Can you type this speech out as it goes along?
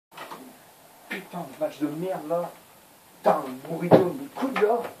putain de match de merde là. Putain, Mourinho, mais coup de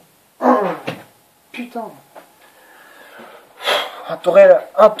là. Putain.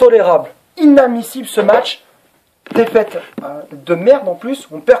 Intolérable, inadmissible ce match. Défaite de merde en plus.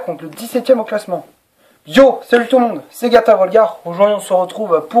 On perd contre le 17e au classement. Yo, salut tout le monde, c'est Gata Volgar. Aujourd'hui on se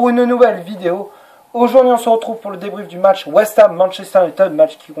retrouve pour une nouvelle vidéo. Aujourd'hui on se retrouve pour le débrief du match West Ham Manchester United,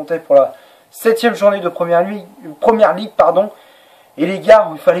 match qui comptait pour la 7e journée de première ligue. Et les gars,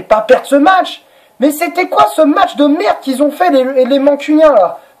 il fallait pas perdre ce match. Mais c'était quoi ce match de merde qu'ils ont fait les mancuniens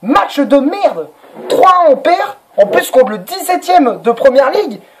là? Match de merde. 3-1 on perd, en plus contre le 17e de première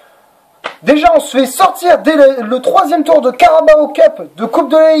ligue. Déjà on se fait sortir dès le 3e tour de Carabao Cup de Coupe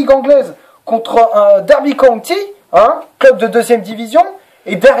de la Ligue anglaise contre un Derby County, club de 2e division.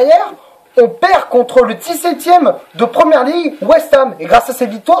 Et derrière, on perd contre le 17e de première ligue, West Ham. Et grâce à cette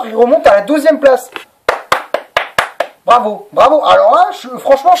victoire, il remonte à la 12e place. Bravo, bravo. Alors là,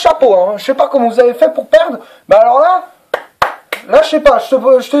 franchement, chapeau. Je sais pas comment vous avez fait pour perdre. Mais alors là, je sais pas. Je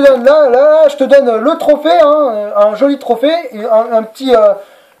te donne je te donne le trophée, un joli trophée, et une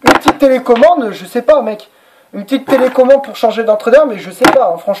petite télécommande. Je sais pas, mec. Une petite télécommande pour changer d'entraîneur, mais je sais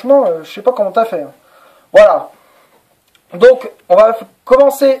pas. Franchement, je sais pas comment t'as fait. Voilà. Donc, on va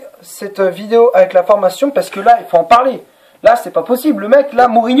commencer cette vidéo avec la formation parce que là, il faut en parler. Là, c'est pas possible. Le mec, là,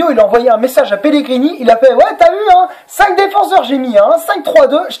 Mourinho, il a envoyé un message à Pellegrini. Il a fait, ouais, t'as vu, 5 défenseurs, j'ai mis,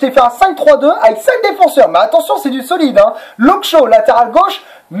 5-3-2. Je t'ai fait un 5-3-2 avec 5 défenseurs. Mais attention, c'est du solide, Lokshaw, latéral gauche,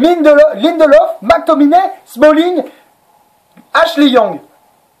 Lindelof, McTominay, Smalling, Ashley Young.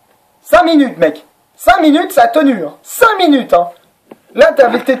 5 minutes, mec. 5 minutes, ça a tenu, 5 minutes, Là, t'es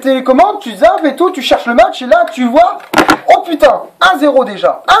avec tes télécommandes, tu zappes et tout, tu cherches le match, et là, tu vois, oh putain, 1-0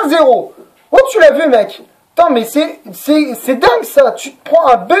 déjà, 1-0. Oh, tu l'as vu, mec. Putain, mais c'est dingue, ça. Tu te prends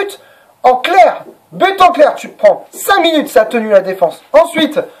un but en clair. But en clair, tu te prends. 5 minutes, ça a tenu la défense.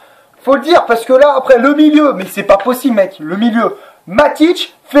 Ensuite, faut le dire, parce que là, après, le milieu, mais c'est pas possible, mec, le milieu.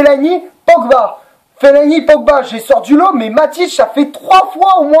 Matic, Fellaini, Pogba. Fellaini, Pogba, j'ai sorti du lot, mais Matic, ça fait 3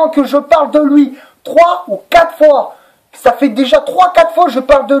 fois au moins que je parle de lui. 3 ou 4 fois. Ça fait déjà 3-4 fois que je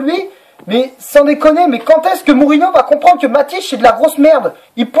parle de lui. Mais sans déconner, mais quand est-ce que Mourinho va comprendre que Matic c'est de la grosse merde?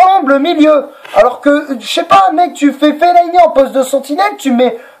 Il plombe le milieu. Alors que, je sais pas, mec, tu fais Fellaini en poste de sentinelle, tu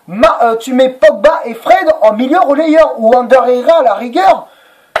mets Pogba et Fred en milieu relayeur. Ou Under Herrera à la rigueur.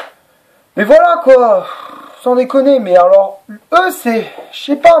 Mais voilà quoi. Sans déconner, mais alors, eux c'est, je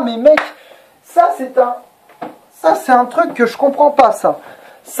sais pas, mais mec, ça c'est un truc que je comprends pas, ça.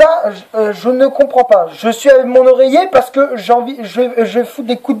 Ça, je ne comprends pas. Je suis avec mon oreiller parce que j'ai envie, je vais foutre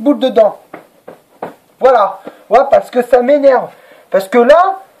des coups de boule dedans. Voilà. Ouais, parce que ça m'énerve. Parce que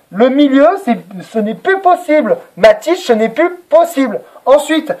là, le milieu, ce n'est plus possible. Matic, ce n'est plus possible.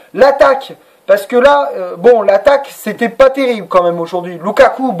 Ensuite, l'attaque. Parce que là, l'attaque, c'était pas terrible quand même aujourd'hui.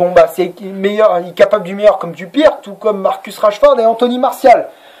 Lukaku, c'est meilleur, il est capable du meilleur comme du pire, tout comme Marcus Rashford et Anthony Martial.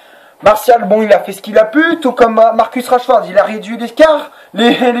 Martial, il a fait ce qu'il a pu, tout comme Marcus Rashford, il a réduit l'écart.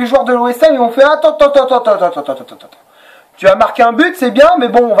 Les joueurs de l'OSM, ils ont fait attends. Tu as marqué un but, c'est bien, mais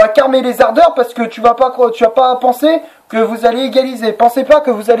bon, on va calmer les ardeurs parce que tu vas pas penser que vous allez égaliser. Pensez pas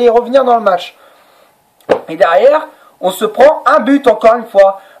que vous allez revenir dans le match. Et derrière, on se prend un but encore une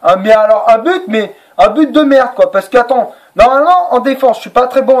fois. Mais alors un but de merde quoi. Parce que attends, normalement en défense, je suis pas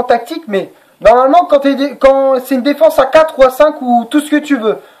très bon en tactique, mais normalement quand c'est une défense à 4 ou à 5 ou tout ce que tu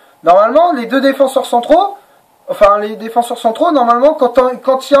veux. Normalement, les deux défenseurs centraux, normalement, quand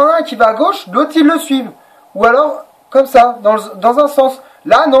il y en a un qui va à gauche, l'autre, ils le suivent. Ou alors, comme ça, dans un sens.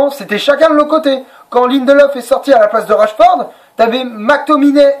 Là, non, c'était chacun de l'autre côté. Quand Lindelof est sorti à la place de Rashford, t'avais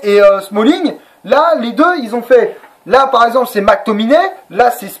McTominay et Smalling. Là, les deux, ils ont fait... Là, par exemple, c'est McTominay.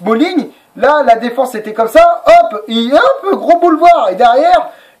 Là, c'est Smalling. Là, la défense était comme ça. Hop, gros boulevard. Et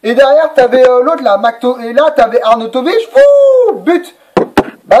derrière, t'avais l'autre, là, et là, t'avais Arnautovic. Ouh, but.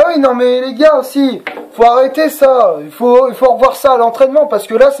 Bah oui, non mais les gars aussi, faut arrêter ça, il faut revoir ça à l'entraînement parce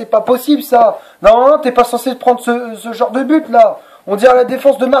que là c'est pas possible ça. Normalement t'es pas censé prendre ce genre de but là. On dirait la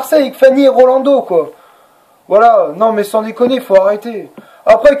défense de Marseille avec Fanny et Rolando quoi. Voilà, non mais sans déconner, faut arrêter.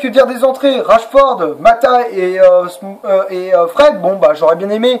 Après que dire des entrées, Rashford, Matic et Fred, j'aurais bien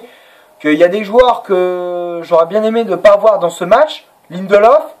aimé qu'il y a des joueurs que j'aurais bien aimé de pas avoir dans ce match.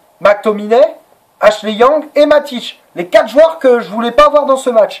 Lindelof, McTominay, Ashley Young et Matic. Les 4 joueurs que je voulais pas avoir dans ce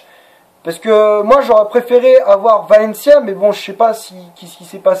match. Parce que moi j'aurais préféré avoir Valencia, mais bon je sais pas qu'est-ce qui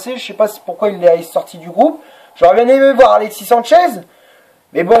s'est passé, je sais pas pourquoi il est sorti du groupe. J'aurais bien aimé voir Alexis Sanchez,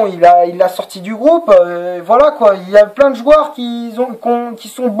 mais bon il a sorti du groupe, voilà quoi. Il y a plein de joueurs qui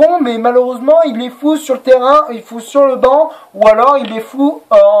sont bons, mais malheureusement il les fout sur le terrain, il fout sur le banc, ou alors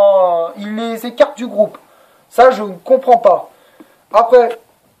il les écarte du groupe. Ça je ne comprends pas. Après,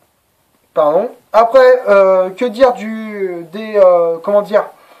 Pardon. Après, que dire comment dire,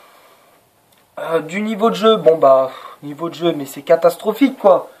 du niveau de jeu. Bon bah, niveau de jeu, mais c'est catastrophique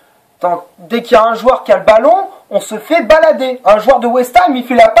quoi. Dès qu'il y a un joueur qui a le ballon, on se fait balader. Un joueur de West Ham, il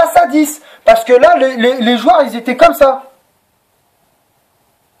fait la passe à 10. Parce que là, les joueurs, ils étaient comme ça.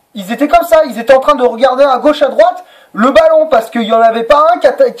 Ils étaient comme ça. Ils étaient en train de regarder à gauche, à droite, le ballon. Parce qu'il n'y en avait pas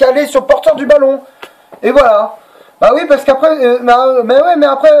un qui allait sur le porteur du ballon. Et voilà. Bah oui, parce qu'après, mais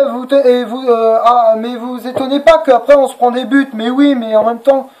après, mais vous étonnez pas qu'après on se prend des buts. Mais oui, mais en même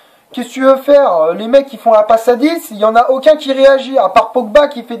temps, qu'est-ce que tu veux faire? Les mecs qui font la passe à 10, il n'y en a aucun qui réagit, à part Pogba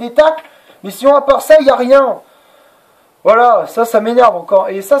qui fait des tacles. Mais sinon, à part ça, il n'y a rien. Voilà, ça m'énerve encore.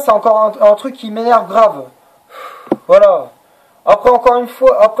 Et ça, c'est encore un truc qui m'énerve grave. Voilà. Après, encore une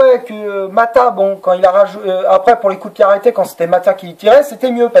fois, après que Mata, bon, quand il a rajouté, après pour les coups de pied arrêtés, quand c'était Mata qui tirait,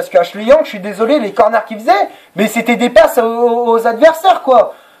 c'était mieux. Parce qu'Ashley Young, je suis désolé, les corners qu'il faisait, mais c'était des passes aux adversaires,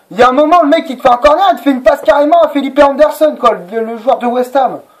 quoi. Il y a un moment, le mec, il te fait un corner, il te fait une passe carrément à Felipe Anderson, quoi, le joueur de West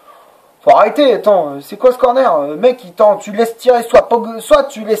Ham. Faut arrêter, attends, c'est quoi ce corner? Mec, tu laisses tirer soit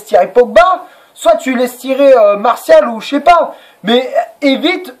tu laisses tirer Pogba, soit tu laisses tirer Martial ou je sais pas. Mais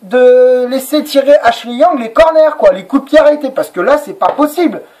évite de laisser tirer Ashley Young les corners, quoi, les coups de pied arrêtés, parce que là, c'est pas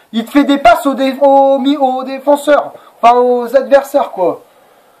possible. Il te fait des passes aux défenseurs, enfin aux adversaires, quoi.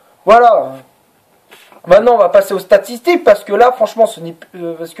 Voilà. Maintenant, on va passer aux statistiques, parce que là, franchement,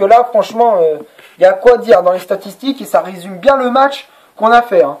 il y a quoi dire dans les statistiques, et ça résume bien le match qu'on a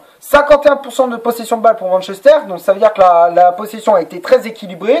fait, hein. 51% de possession de balle pour Manchester, donc ça veut dire que la possession a été très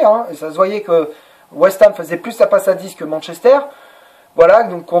équilibrée, hein, et ça se voyait que West Ham faisait plus la passe à 10 que Manchester. Voilà,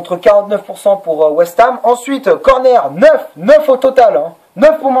 donc contre 49% pour West Ham. Ensuite, corner, 9 au total, hein.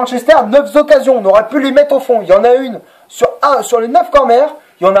 9 pour Manchester, 9 occasions, on aurait pu les mettre au fond. Il y en a une, sur les 9 corners,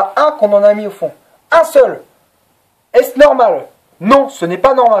 il y en a un qu'on en a mis au fond. Un seul. Est-ce normal? Non, ce n'est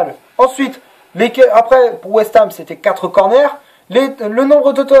pas normal. Ensuite, après, pour West Ham, c'était 4 corners. Le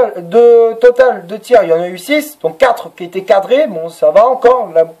nombre total de tirs, il y en a eu 6, donc 4 qui étaient cadrés, bon ça va encore,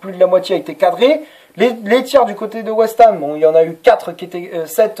 plus de la moitié a été cadré. Les tirs du côté de West Ham, bon il y en a eu 4 qui étaient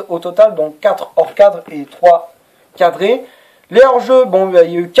 7 au total, donc 4 hors cadre et 3 cadrés. Les hors-jeux, bon il y a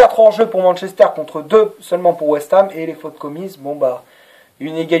eu 4 hors-jeux pour Manchester contre 2 seulement pour West Ham, et les fautes commises, bon bah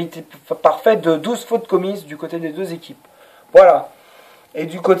une égalité parfaite de 12 fautes commises du côté des deux équipes. Voilà. Et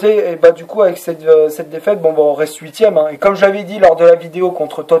du côté, du coup, avec cette défaite, bon, on reste 8ème. Hein. Et comme j'avais dit lors de la vidéo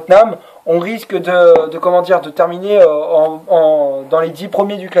contre Tottenham, on risque de terminer dans les 10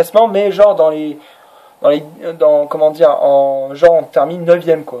 premiers du classement, mais genre on termine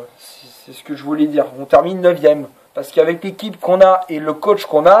 9ème, quoi. C'est ce que je voulais dire. On termine 9ème. Parce qu'avec l'équipe qu'on a et le coach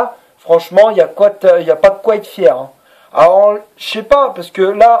qu'on a, franchement, il n'y a pas de quoi être fier. Hein. Alors, je sais pas, parce que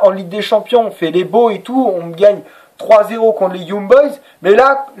là, en Ligue des Champions, on fait les beaux et tout, on gagne 3-0 contre les Young Boys, mais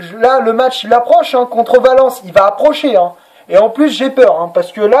là le match il approche, hein, contre Valence, il va approcher, hein. Et en plus j'ai peur, hein,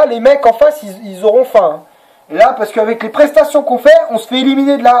 parce que là les mecs en face ils auront faim, hein. Et là parce qu'avec les prestations qu'on fait, on se fait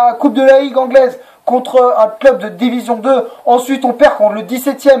éliminer de la Coupe de la Ligue anglaise contre un club de Division 2, ensuite on perd contre le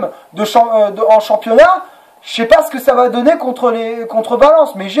 17ème en championnat, je sais pas ce que ça va donner contre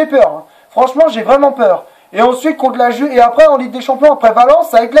Valence, mais j'ai peur, hein. Franchement j'ai vraiment peur. Et ensuite contre la Juve, et après en Ligue des Champions, après Valence,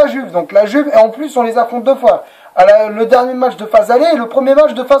 c'est avec la Juve, donc la Juve, et en plus on les affronte 2 fois. Le dernier match de phase aller et le premier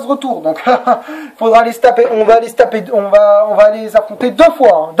match de phase retour. Donc faudra les taper. On va les affronter 2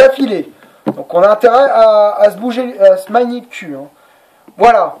 fois, hein, d'affilée. Donc on a intérêt à se bouger, à se manier le cul, hein.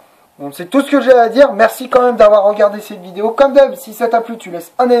 Voilà. Donc c'est tout ce que j'ai à dire. Merci quand même d'avoir regardé cette vidéo. Comme d'hab, si ça t'a plu, tu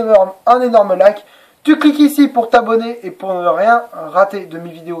laisses un énorme like. Tu cliques ici pour t'abonner et pour ne rien rater de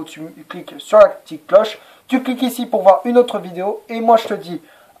mes vidéos, tu cliques sur la petite cloche. Tu cliques ici pour voir une autre vidéo. Et moi je te dis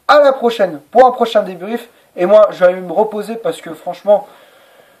à la prochaine pour un prochain débrief. Et moi, je vais aller me reposer parce que franchement,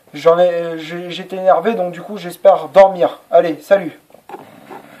 j'étais énervé, donc du coup, j'espère dormir. Allez, salut!